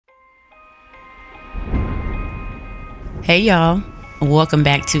Hey y'all, welcome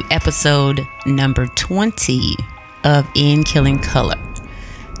back to episode number 20 of In Killing Color.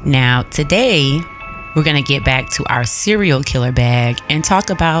 Now today we're going to get back to our serial killer bag and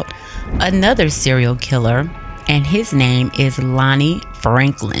talk about another serial killer, and his name is Lonnie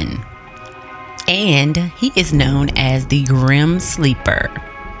Franklin. And he is known as the Grim Sleeper.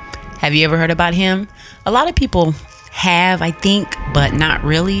 Have you ever heard about him? A lot of people have, I think, but not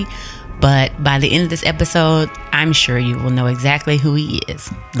really. But by the end of this episode, I'm sure you will know exactly who he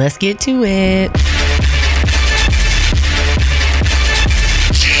is. Let's get to it.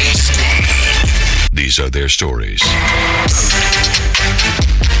 These are their stories.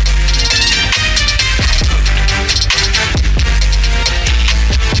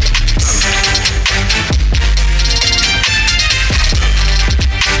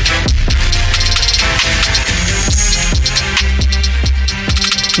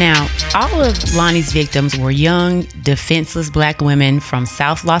 Now, all of Lonnie's victims were young, defenseless black women from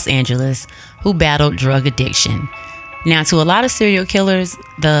South Los Angeles who battled drug addiction. Now, to a lot of serial killers,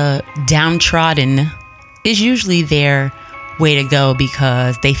 the downtrodden is usually their way to go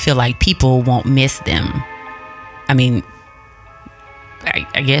because they feel like people won't miss them. I mean,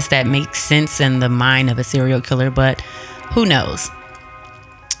 I guess that makes sense in the mind of a serial killer, but who knows?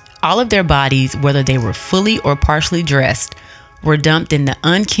 All of their bodies, whether they were fully or partially dressed, were dumped in the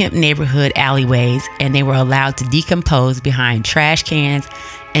unkempt neighborhood alleyways, and they were allowed to decompose behind trash cans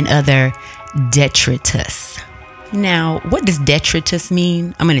and other detritus. Now, what does detritus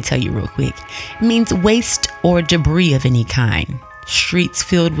mean? I'm going to tell you real quick. It means waste or debris of any kind. Streets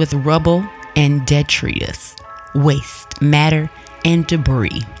filled with rubble and detritus. Waste, matter, and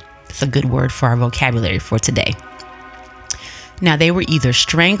debris. It's a good word for our vocabulary for today. Now, they were either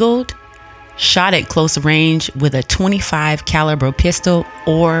strangled, shot at close range with a .25 caliber pistol,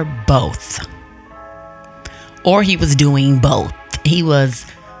 or both. Or he was doing both. He was,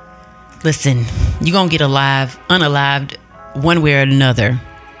 listen, you're going to get unalived one way or another,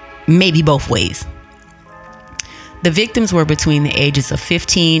 maybe both ways. The victims were between the ages of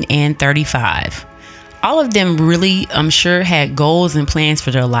 15 and 35. All of them really, I'm sure, had goals and plans for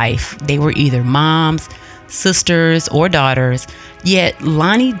their life. They were either moms, sisters, or daughters, yet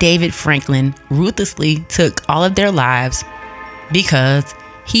Lonnie David Franklin ruthlessly took all of their lives because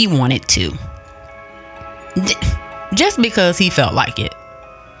he wanted to. Just because he felt like it.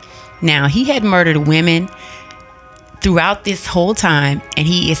 Now, he had murdered women throughout this whole time, and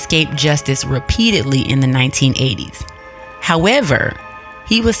he escaped justice repeatedly in the 1980s. However,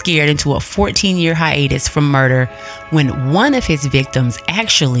 he was scared into a 14-year hiatus from murder when one of his victims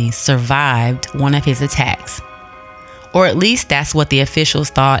actually survived one of his attacks. Or at least that's what the officials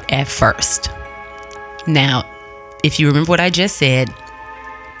thought at first. Now, if you remember what I just said,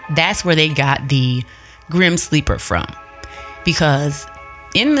 that's where they got the Grim Sleeper from. Because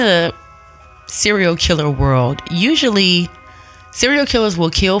in the serial killer world, usually serial killers will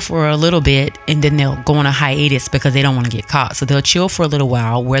kill for a little bit and then they'll go on a hiatus because they don't want to get caught. So they'll chill for a little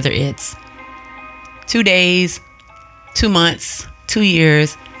while, whether it's 2 days, 2 months, 2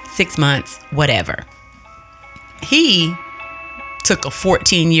 years, 6 months, whatever. He took a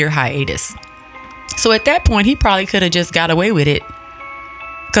 14-year hiatus. So at that point, he probably could have just got away with it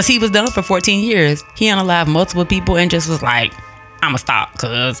because he was done for 14 years. He unalived multiple people and just was like, I'm going to stop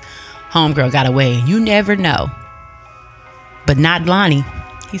because homegirl got away. You never know. But not Lonnie.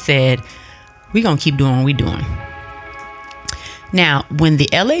 He said, we're going to keep doing what we're doing. Now, when the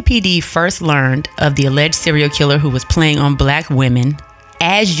LAPD first learned of the alleged serial killer who was playing on black women,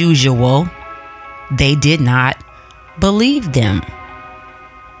 as usual, they did not believe them.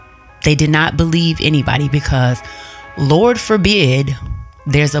 They did not believe anybody because, Lord forbid,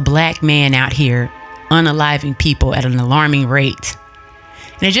 there's a black man out here unaliving people at an alarming rate.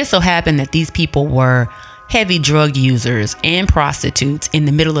 And it just so happened that these people were heavy drug users and prostitutes in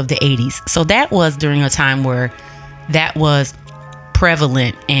the middle of the 80s. So that was during a time where that was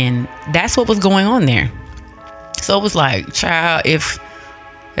prevalent, and that's what was going on there. So it was like, child,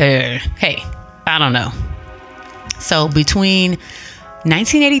 hey, I don't know. So between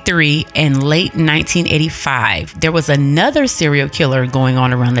 1983 and late 1985, there was another serial killer going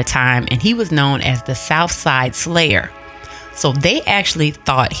on around the time, and he was known as the Southside Slayer. So they actually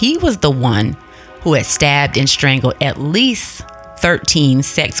thought he was the one who had stabbed and strangled at least 13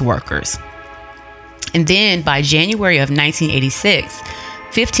 sex workers. And then by January of 1986,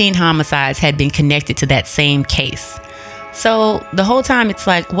 15 homicides had been connected to that same case. So the whole time it's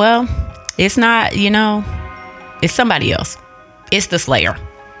like, well, it's not, it's somebody else. It's the Slayer.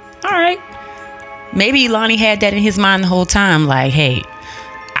 All right. Maybe Lonnie had that in his mind the whole time. Like, hey,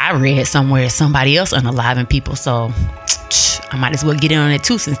 I I read somewhere somebody else unaliving people, so I might as well get in on it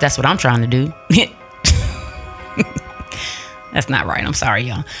too, since that's what I'm trying to do. That's not right. I'm sorry,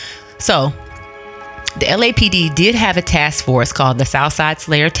 y'all. So the LAPD did have a task force called the Southside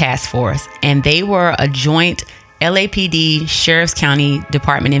Slayer Task Force, and they were a joint LAPD Sheriff's County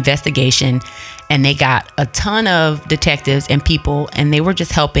Department investigation, and they got a ton of detectives and people, and they were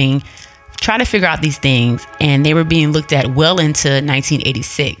just helping try to figure out these things, and they were being looked at well into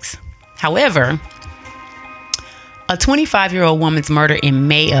 1986. However, a 25-year-old woman's murder in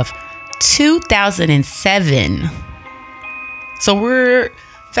May of 2007. So we're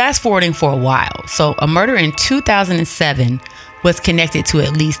fast forwarding for a while. So a murder in 2007 was connected to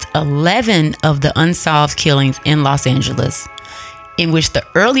at least 11 of the unsolved killings in Los Angeles, in which the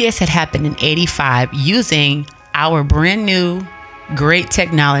earliest had happened in 85 using our brand new great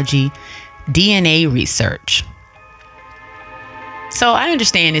technology, DNA research. So I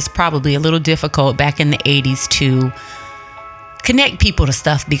understand it's probably a little difficult back in the 80s to connect people to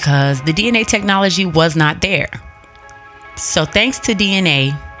stuff because the DNA technology was not there. So thanks to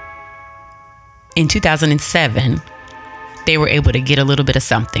DNA, in 2007, they were able to get a little bit of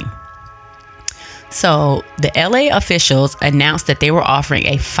something. So the LA officials announced that they were offering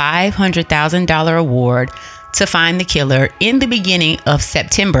a $500,000 award to find the killer in the beginning of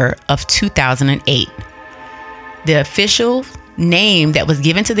September of 2008. The official name that was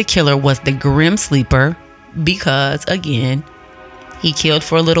given to the killer was the Grim Sleeper because, again, he killed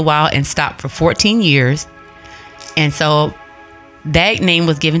for a little while and stopped for 14 years. And so that name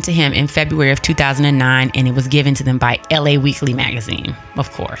was given to him in February of 2009, and it was given to them by LA Weekly magazine,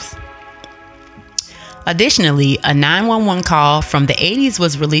 of course. Additionally, a 911 call from the 80s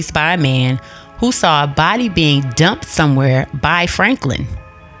was released by a man who saw a body being dumped somewhere by Franklin.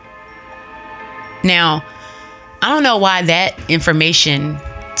 Now, I don't know why that information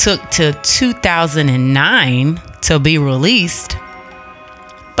took to 2009 to be released,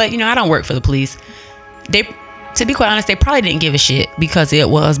 but I don't work for the police. To be quite honest, they probably didn't give a shit because it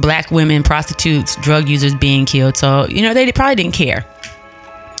was black women, prostitutes, drug users being killed. So, they probably didn't care.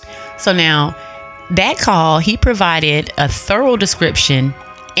 So now, that call, he provided a thorough description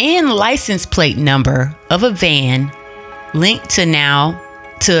and license plate number of a van linked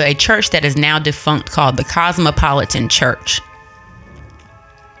to a church that is now defunct called the Cosmopolitan Church,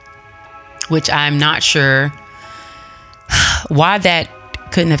 which I'm not sure why that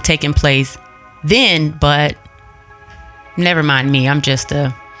couldn't have taken place then, but never mind me. I'm just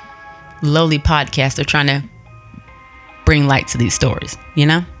a lowly podcaster trying to bring light to these stories,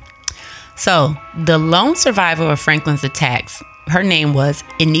 So the lone survivor of Franklin's attacks, her name was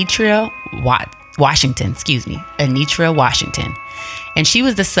Anitra Washington. And she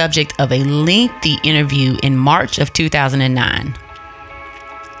was the subject of a lengthy interview in March of 2009.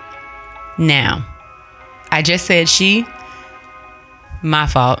 Now, I just said she. My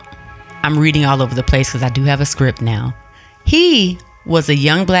fault. I'm reading all over the place because I do have a script now. He was a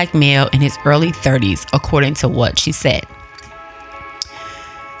young black male in his early 30s, according to what she said.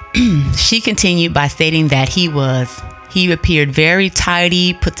 She continued by stating that he appeared very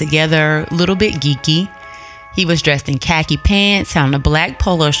tidy, put together, a little bit geeky. He was dressed in khaki pants, on a black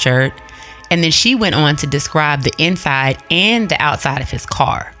polo shirt, and then she went on to describe the inside and the outside of his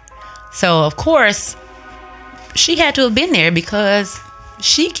car. So, of course, she had to have been there because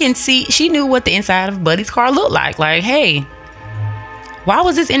she knew what the inside of Buddy's car looked like. Like, hey, why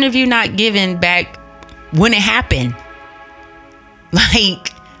was this interview not given back when it happened? Like,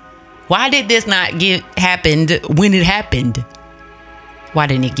 why did this not happen when it happened? Why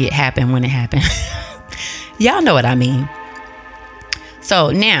didn't it happen when it happened? Y'all know what I mean. So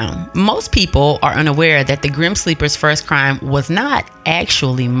now, most people are unaware that the Grim Sleeper's first crime was not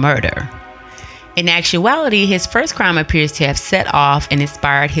actually murder. In actuality, his first crime appears to have set off and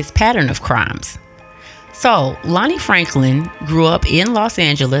inspired his pattern of crimes. So, Lonnie Franklin grew up in Los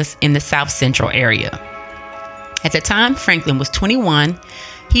Angeles in the South Central area. At the time Franklin was 21,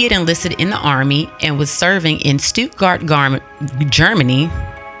 he had enlisted in the Army and was serving in Stuttgart, Germany,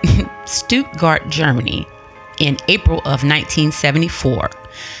 in April of 1974.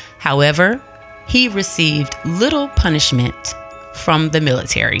 However, he received little punishment from the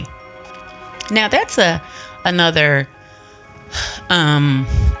military. Now, that's another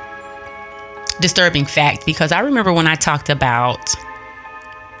disturbing fact, because I remember when I talked about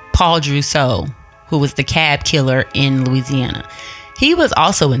Paul Drousseau, who was the cab killer in Louisiana. He was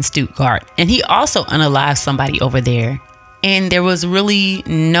also in Stuttgart, and he also unalived somebody over there. And there was really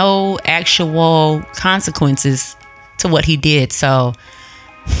no actual consequences to what he did. So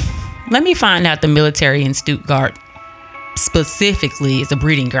let me find out the military in Stuttgart specifically is a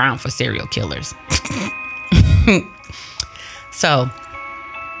breeding ground for serial killers. So,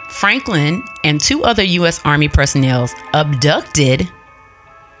 Franklin and 2 other U.S. Army personnel abducted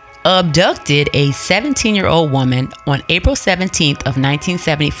a 17-year-old woman on April 17th of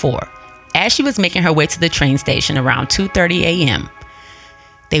 1974 as she was making her way to the train station around 2:30 a.m.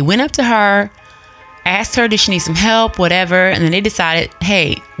 They went up to her, asked her, did she need some help, whatever, and then they decided,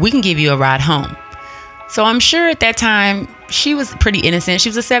 hey, we can give you a ride home. So I'm sure at that time, she was pretty innocent. She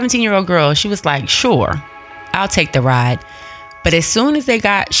was a 17-year-old girl. She was like, sure, I'll take the ride. But as soon as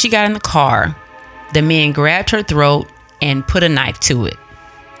she got in the car, the men grabbed her throat and put a knife to it.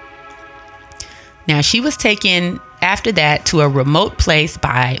 Now, she was taken after that to a remote place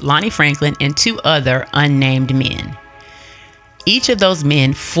by Lonnie Franklin and 2 other unnamed men. Each of those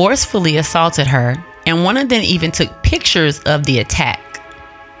men forcefully assaulted her, and one of them even took pictures of the attack.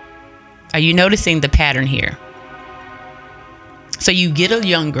 Are you noticing the pattern here? So you get a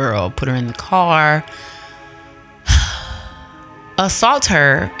young girl, put her in the car, assault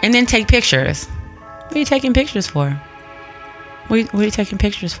her, and then take pictures. What are you taking pictures for? What are you taking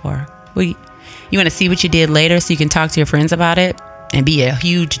pictures for? You want to see what you did later so you can talk to your friends about it and be a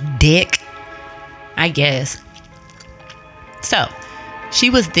huge dick? I guess. So, she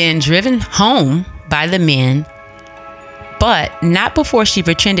was then driven home by the men, but not before she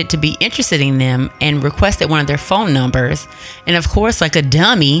pretended to be interested in them and requested one of their phone numbers. And of course, like a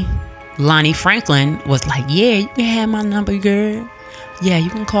dummy, Lonnie Franklin was like, yeah, you can have my number, girl. Yeah, you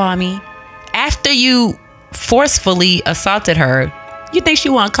can call me. After you forcefully assaulted her, you think she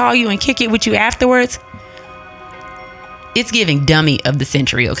want to call you and kick it with you afterwards? It's giving dummy of the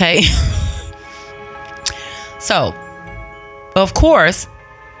century, okay? So, of course,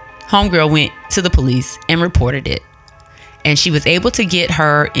 homegirl went to the police and reported it. And she was able to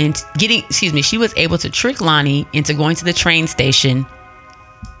she was able to trick Lonnie into going to the train station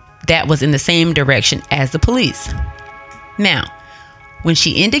that was in the same direction as the police. Now, when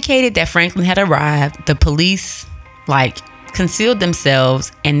she indicated that Franklin had arrived, the police concealed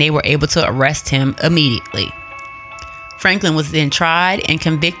themselves and they were able to arrest him immediately. Franklin was then tried and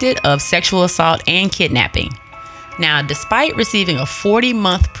convicted of sexual assault and kidnapping. Now, despite receiving a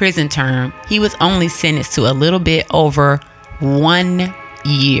 40-month prison term, he was only sentenced to a little bit over 1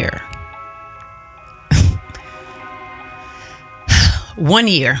 year. 1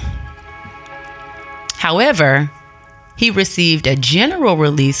 year. However, he received a general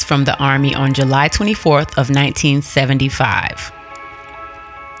release from the Army on July 24th of 1975.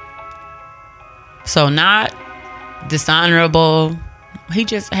 So not dishonorable. He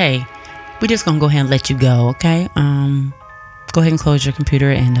just, hey, we're just going to go ahead and let you go, okay? Go ahead and close your computer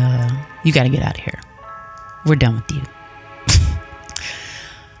and you got to get out of here. We're done with you.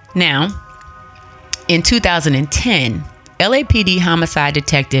 Now, in 2010, LAPD homicide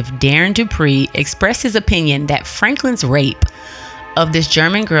detective Darren Dupree expressed his opinion that Franklin's rape of this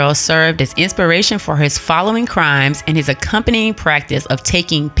German girl served as inspiration for his following crimes and his accompanying practice of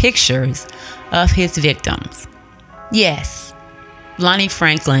taking pictures of his victims. Yes, Lonnie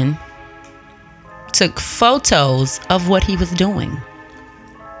Franklin took photos of what he was doing.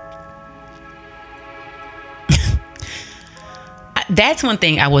 That's one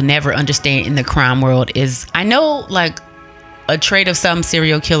thing I will never understand in the crime world is I know a trait of some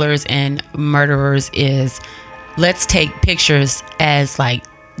serial killers and murderers is let's take pictures as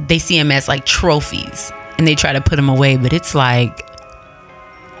they see them as trophies and they try to put them away. But it's are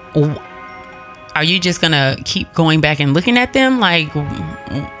you just going to keep going back and looking at them?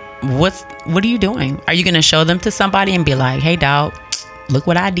 What are you doing? Are you going to show them to somebody and be like, hey, dog, look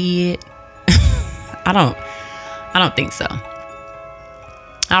what I did? I don't think so.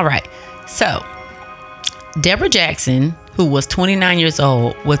 All right. So Deborah Jackson, who was 29 years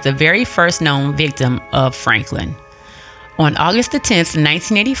old, was the very first known victim of Franklin. On August the 10th,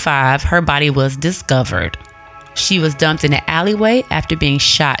 1985, her body was discovered. She was dumped in an alleyway after being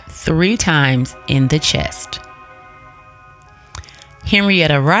shot 3 times in the chest.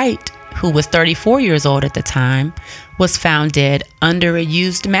 Henrietta Wright, who was 34 years old at the time, was found dead under a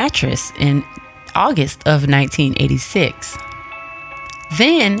used mattress in August of 1986.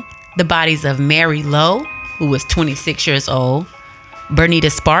 Then the bodies of Mary Lowe, who was 26 years old,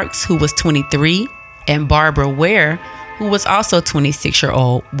 Bernita Sparks, who was 23, and Barbara Ware, who was also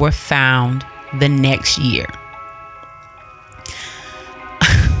 26-year-old, were found the next year.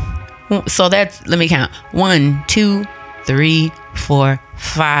 So that's, let me count. 1, 2, 3, 4,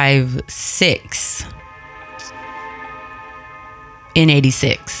 5, 6. In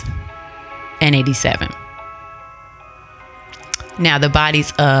 86 and 87. Now, the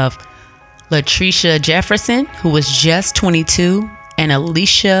bodies of Latricia Jefferson, who was just 22, and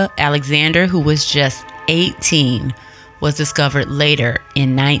Alicia Alexander, who was just 18, was discovered later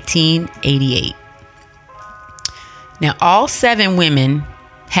in 1988. Now, all 7 women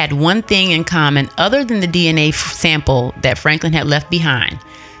had one thing in common other than the DNA sample that Franklin had left behind.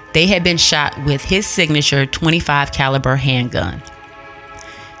 They had been shot with his signature .25 caliber handgun.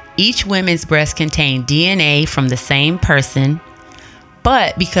 Each woman's breast contained DNA from the same person,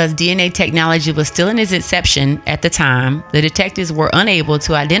 but because DNA technology was still in its inception at the time, the detectives were unable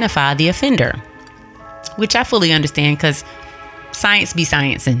to identify the offender, which I fully understand because science be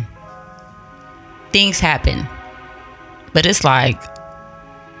sciencing. Things happen. But it's like,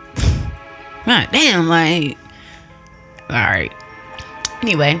 God damn, like, all right.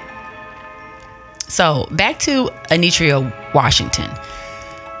 Anyway, so back to Anitria Washington.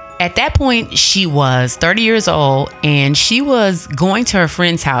 At that point, she was 30 years old, and she was going to her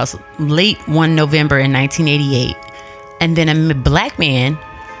friend's house late one November in 1988. And then a black man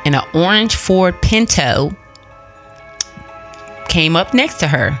in an orange Ford Pinto came up next to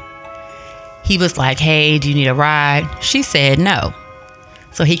her. He was like, "Hey, do you need a ride?" She said no.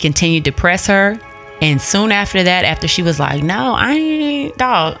 So he continued to press her. And soon after that, after she was like, "No, I ain't,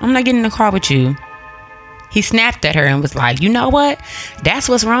 dog, I'm not getting in the car with you," he snapped at her and was like, "You know what? That's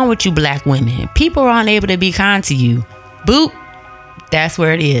what's wrong with you black women. People are unable to be kind to you." Boop. That's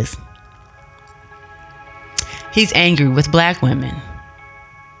where it is. He's angry with black women.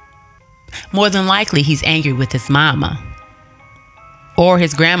 More than likely, he's angry with his mama. Or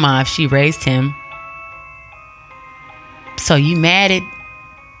his grandma if she raised him. So you mad at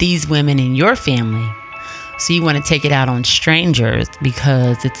these women in your family. So you want to take it out on strangers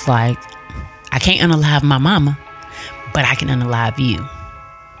because it's like, I can't unalive my mama, but I can unalive you.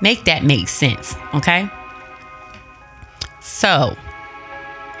 Make that make sense, okay? So,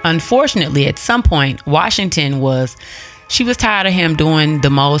 unfortunately, at some point, Washington she was tired of him doing the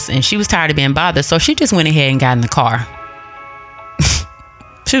most, and she was tired of being bothered. So she just went ahead and got in the car.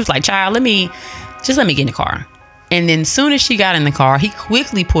 She was like, "Child, let me get in the car." And then as soon as she got in the car, he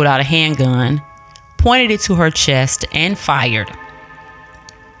quickly pulled out a handgun, pointed it to her chest, and fired.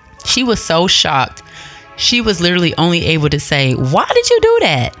 She was so shocked. She was literally only able to say, "Why did you do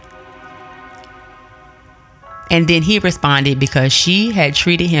that?" And then he responded because she had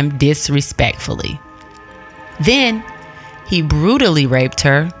treated him disrespectfully. Then he brutally raped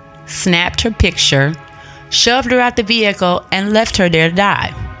her, snapped her picture, shoved her out the vehicle, and left her there to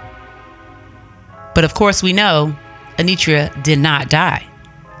die. But of course, we know Anitria did not die.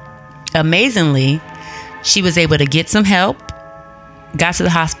 Amazingly, she was able to get some help, got to the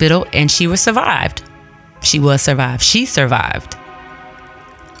hospital, and she survived. She survived.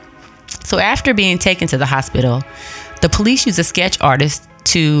 So after being taken to the hospital, the police used a sketch artist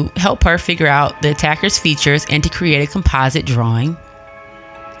to help her figure out the attacker's features and to create a composite drawing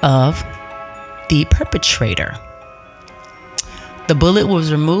of the perpetrator. The bullet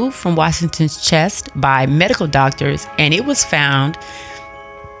was removed from Washington's chest by medical doctors, and it was found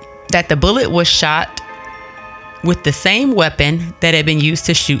that the bullet was shot with the same weapon that had been used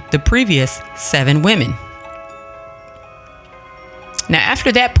to shoot the previous 7 women. Now,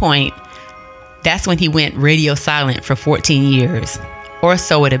 after that point, that's when he went radio silent for 14 years, or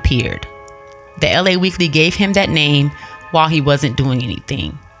so it appeared. The LA Weekly gave him that name while he wasn't doing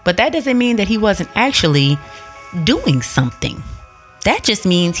anything. But that doesn't mean that he wasn't actually doing something. That just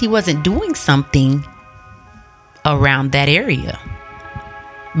means he wasn't doing something around that area.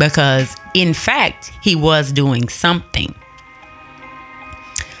 Because, in fact, he was doing something.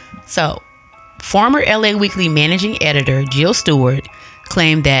 So, former LA Weekly managing editor Jill Stewart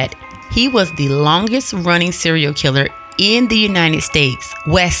claimed that he was the longest running serial killer in the United States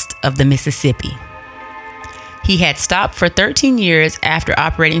west of the Mississippi. He had stopped for 13 years after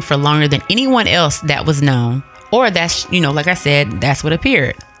operating for longer than anyone else that was known. Or that's, like I said, that's what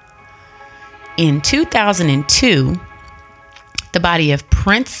appeared. In 2002, the body of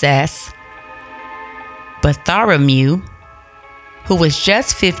Princess Bartholomew, who was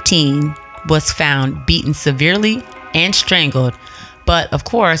just 15, was found beaten severely and strangled. But of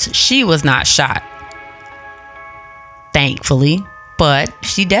course, she was not shot. Thankfully, but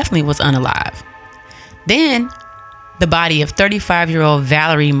she definitely was unalive. Then, the body of 35-year-old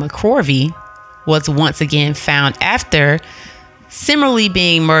Valerie McCorvey was once again found after similarly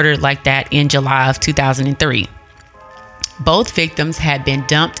being murdered like that in July of 2003. Both victims had been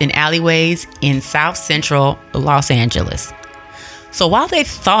dumped in alleyways in South Central Los Angeles. So while they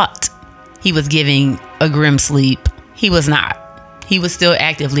thought he was giving a grim sleep, he was not. He was still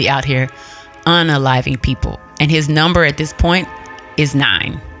actively out here unaliving people. And his number at this point is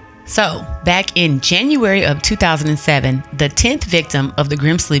 9. So, back in January of 2007, the 10th victim of the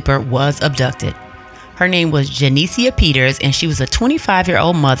Grim Sleeper was abducted. Her name was Janecia Peters, and she was a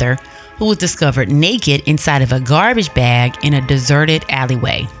 25-year-old mother who was discovered naked inside of a garbage bag in a deserted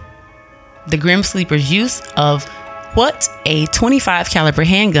alleyway. The Grim Sleeper's use of what a .25 caliber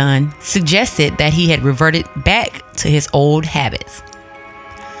handgun suggested that he had reverted back to his old habits.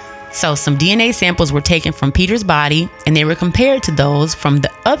 So some DNA samples were taken from Peter's body, and they were compared to those from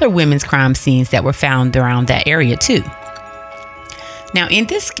the other women's crime scenes that were found around that area too. Now, in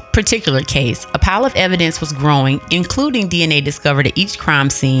this particular case, a pile of evidence was growing, including DNA discovered at each crime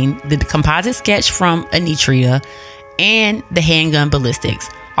scene, the composite sketch from Anitria, and the handgun ballistics,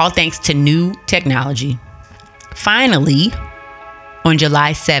 all thanks to new technology. Finally, on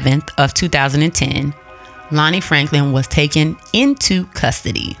July 7th of 2010, Lonnie Franklin was taken into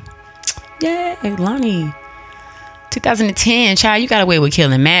custody. Yay, Lonnie. 2010, child, you got away with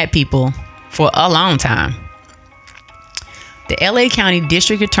killing mad people for a long time. The LA County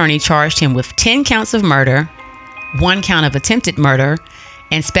District Attorney charged him with 10 counts of murder, 1 count of attempted murder,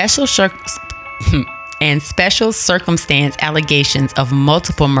 and special circumstance allegations of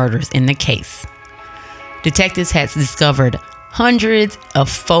multiple murders in the case. Detectives had discovered hundreds of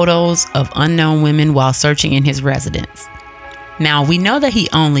photos of unknown women while searching in his residence. Now, we know that he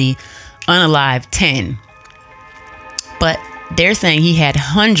only unalived 10, but they're saying he had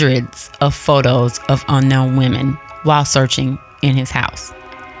hundreds of photos of unknown women while searching in his house.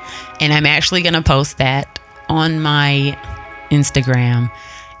 And I'm actually going to post that on my Instagram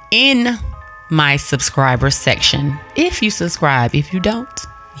in my subscriber section. If you subscribe, if you don't,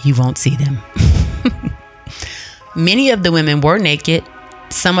 you won't see them. Many of the women were naked.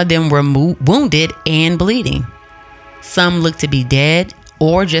 Some of them were wounded and bleeding. Some looked to be dead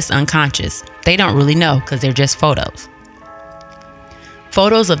or just unconscious. They don't really know because they're just photos.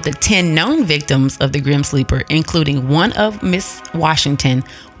 Photos of the 10 known victims of the Grim Sleeper, including one of Miss Washington,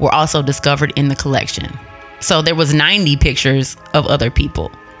 were also discovered in the collection. So there was 90 pictures of other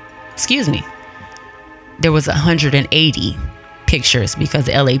people. Excuse me. There was 180 pictures because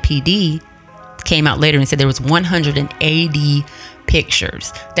the LAPD came out later and said there was 180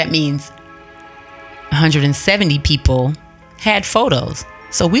 pictures. That means 170 people had photos.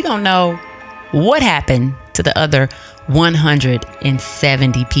 So we don't know what happened to the other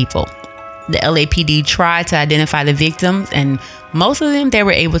 170 people. The LAPD tried to identify the victims, and most of them they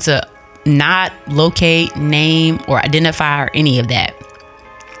were able to not locate, name, or identify or any of that.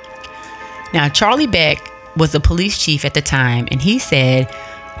 Now, Charlie Beck was the police chief at the time, and he said,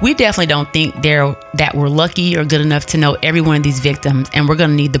 "We definitely don't think that we're lucky or good enough to know every one of these victims, and we're going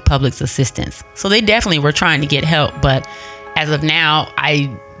to need the public's assistance." So they definitely were trying to get help, but as of now, I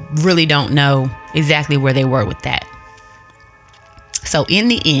really don't know exactly where they were with that. So in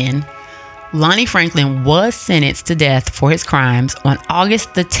the end, Lonnie Franklin was sentenced to death for his crimes on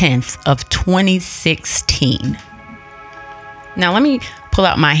August the 10th of 2016. Now let me pull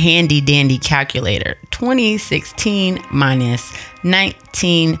out my handy dandy calculator. 2016 minus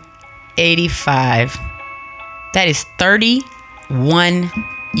 1985. That is 31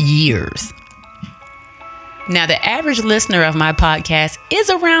 years. Now, the average listener of my podcast is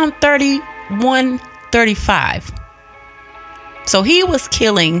around 31, 35. So he was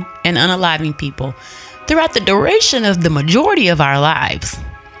killing and unaliving people throughout the duration of the majority of our lives.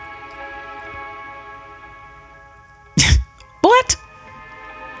 What?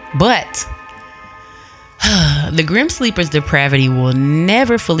 But the Grim Sleeper's depravity will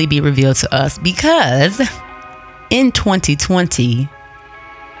never fully be revealed to us because in 2020,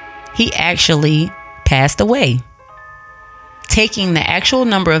 he actually passed away, taking the actual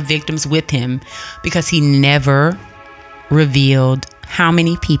number of victims with him because he never revealed how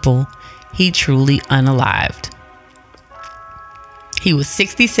many people he truly unalived. He was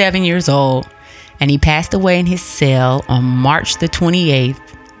 67 years old, and he passed away in his cell on March the 28th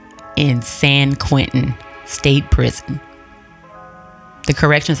in San Quentin State Prison. The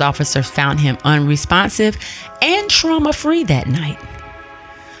corrections officers found him unresponsive and trauma-free that night.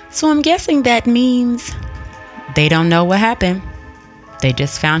 So I'm guessing that means they don't know what happened. They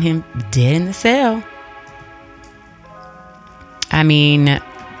just found him dead in the cell. I mean,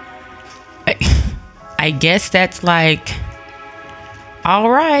 I guess that's like, all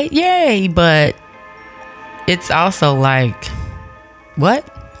right, yay, but it's also like, what?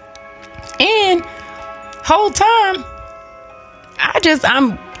 And whole time,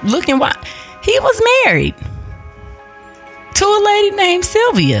 I'm looking why he was married to a lady named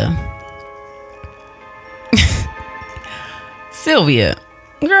Sylvia. Sylvia,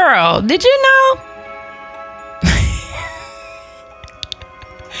 girl, did you know?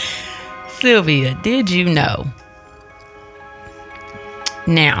 Sylvia, did you know?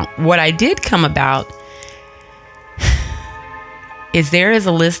 Now, what I did come about is there is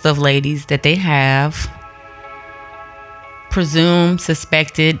a list of ladies that they have presumed,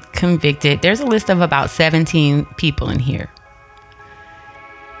 suspected, convicted. There's a list of about 17 people in here.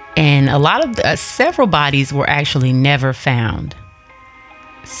 And a lot of several bodies were actually never found.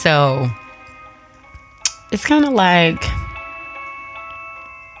 So it's kind of like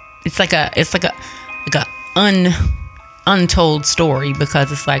it's like a untold story,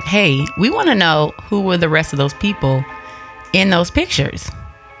 because it's like, hey, we want to know who were the rest of those people in those pictures,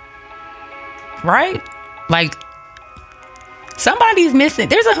 right? Like, somebody's missing.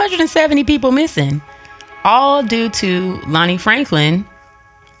 There's 170 people missing, all due to Lonnie Franklin,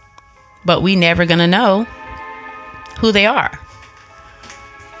 but we never gonna know who they are.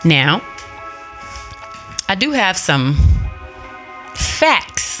 Now, I do have some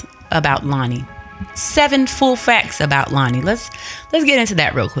facts about Lonnie. 7 full facts about Lonnie. Let's get into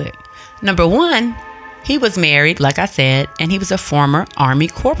that real quick. Number 1, he was married, like I said, and he was a former Army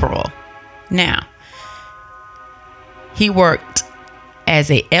corporal. Now, he worked as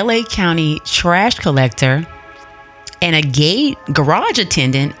a LA County trash collector and a garage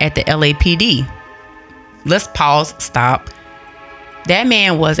attendant at the LAPD. Let's pause, stop. That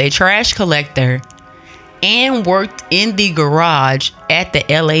man was a trash collector and worked in the garage at the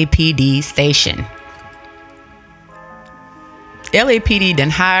LAPD station. LAPD done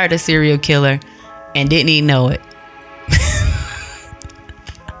hired a serial killer and didn't even know it.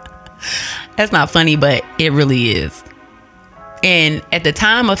 That's not funny, but it really is. And at the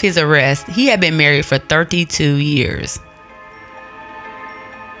time of his arrest, he had been married for 32 years.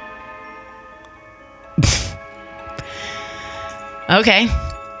 Okay.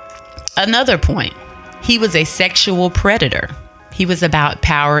 Another point. He was a sexual predator. He was about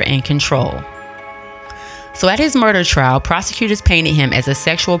power and control. So at his murder trial, prosecutors painted him as a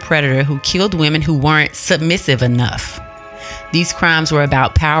sexual predator who killed women who weren't submissive enough. These crimes were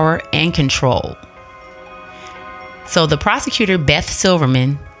about power and control. So the prosecutor, Beth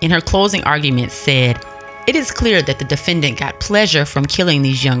Silverman, in her closing argument said, "It is clear that the defendant got pleasure from killing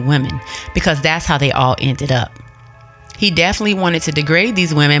these young women because that's how they all ended up. He definitely wanted to degrade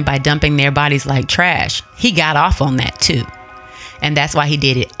these women by dumping their bodies like trash. He got off on that too. And that's why he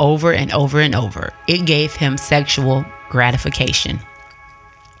did it over and over and over. It gave him sexual gratification."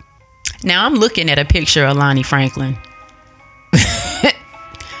 Now I'm looking at a picture of Lonnie Franklin.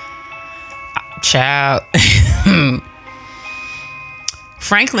 Child.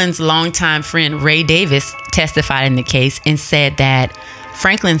 Franklin's longtime friend Ray Davis testified in the case and said that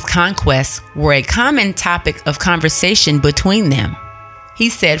Franklin's conquests were a common topic of conversation between them. He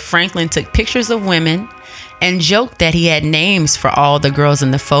said Franklin took pictures of women and joked that he had names for all the girls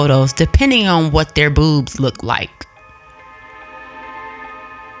in the photos depending on what their boobs looked like.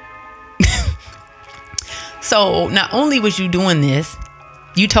 So not only was you doing this,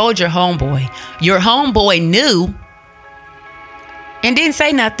 you told your homeboy. Your homeboy knew and didn't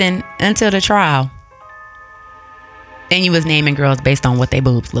say nothing until the trial. And you was naming girls based on what their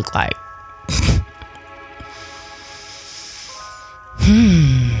boobs look like.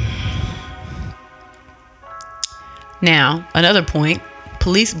 Now, another point,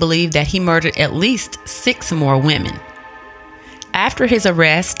 police believe that he murdered at least 6 more women. After his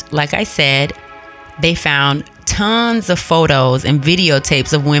arrest, like I said, they found tons of photos and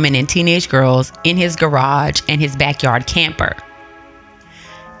videotapes of women and teenage girls in his garage and his backyard camper.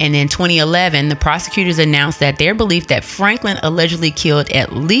 And in 2011, the prosecutors announced that their belief that Franklin allegedly killed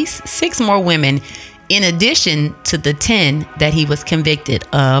at least 6 more women in addition to the 10 that he was convicted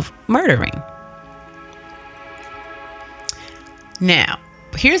of murdering. Now,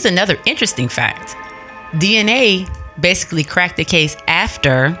 here's another interesting fact. DNA basically cracked the case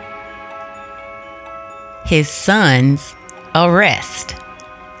after his son's arrest.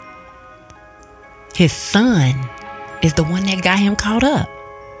 His son is the one that got him caught up.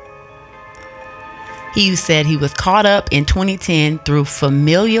 He said he was caught up in 2010 through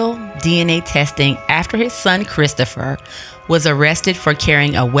familial DNA testing after his son Christopher was arrested for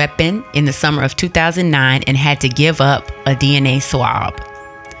carrying a weapon in the summer of 2009 and had to give up a DNA swab.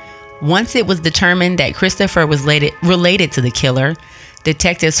 Once it was determined that Christopher was related to the killer,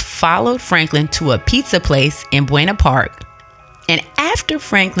 detectives followed Franklin to a pizza place in Buena Park. And after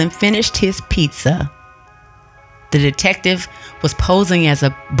Franklin finished his pizza, the detective was posing as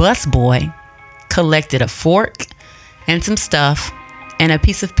a busboy, collected a fork and some stuff and a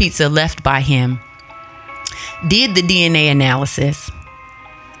piece of pizza left by him, did the DNA analysis,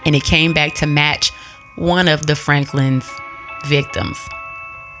 and it came back to match one of the Franklin's victims.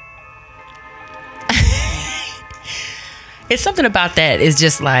 It's something about that. It's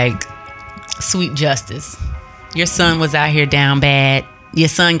just like sweet justice. Your son was out here down bad. Your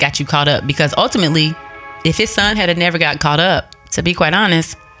son got you caught up, because ultimately, if his son had never got caught up, to be quite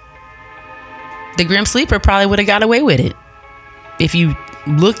honest, the Grim Sleeper probably would have got away with it. If you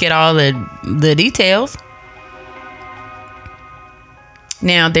look at all the details.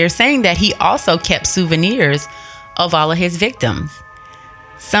 Now, they're saying that he also kept souvenirs of all of his victims.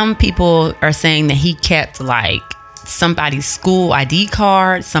 Some people are saying that he kept like somebody's school ID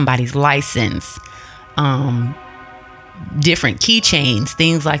card, somebody's license, different keychains,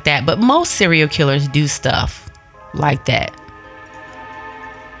 things like that. But most serial killers do stuff like that,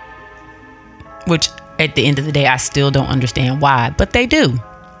 which at the end of the day, I still don't understand why, but they do.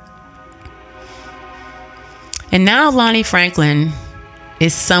 And now Lonnie Franklin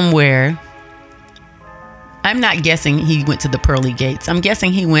is somewhere. I'm not guessing he went to the pearly gates. I'm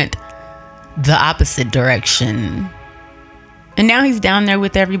guessing he went the opposite direction. And now he's down there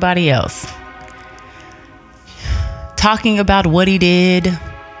with everybody else, talking about what he did,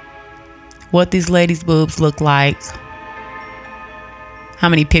 what these ladies' boobs look like, how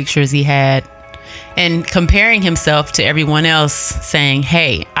many pictures he had, and comparing himself to everyone else, saying,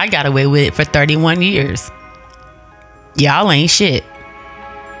 hey, I got away with it for 31 years. Y'all ain't shit.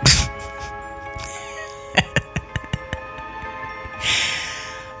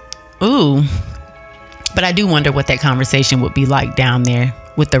 Ooh. But I do wonder what that conversation would be like down there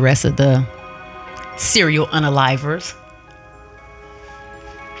with the rest of the serial unalivers.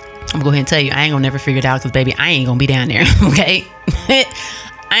 I'm gonna go ahead and tell you, I ain't gonna never figure it out, because baby, I ain't gonna be down there. Okay. I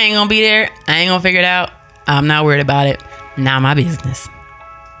ain't gonna be there. I ain't gonna figure it out. I'm not worried about it. Not my business.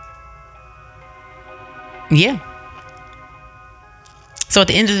 Yeah. So at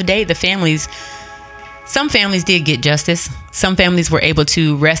the end of the day, some families did get justice. Some families were able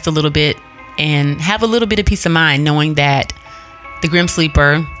to rest a little bit and have a little bit of peace of mind, knowing that the Grim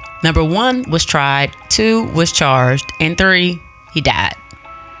Sleeper, number 1, was tried, 2, was charged, and 3, he died.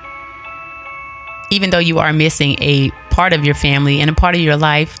 Even though you are missing a part of your family and a part of your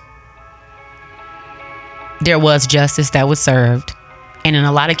life, there was justice that was served. And in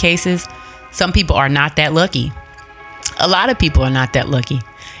a lot of cases, some people are not that lucky. A lot of people are not that lucky.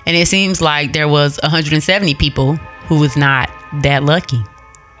 And it seems like there was 170 people who was not that lucky.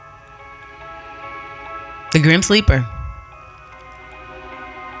 The Grim Sleeper.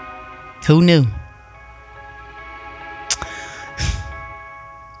 Who knew?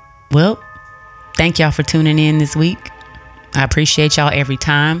 Well, thank y'all for tuning in this week. I appreciate y'all every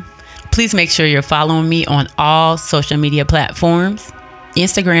time. Please make sure you're following me on all social media platforms: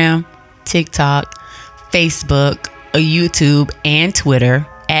 Instagram, TikTok, Facebook, YouTube, and Twitter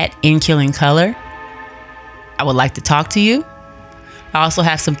at In Killing Color. I would like to talk to you. I also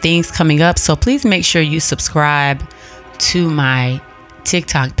have some things coming up, so please make sure you subscribe to my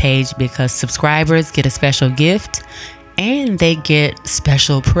TikTok page, because subscribers get a special gift and they get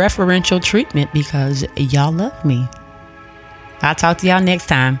special preferential treatment because y'all love me. I'll talk to y'all next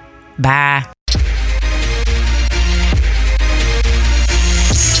time. Bye.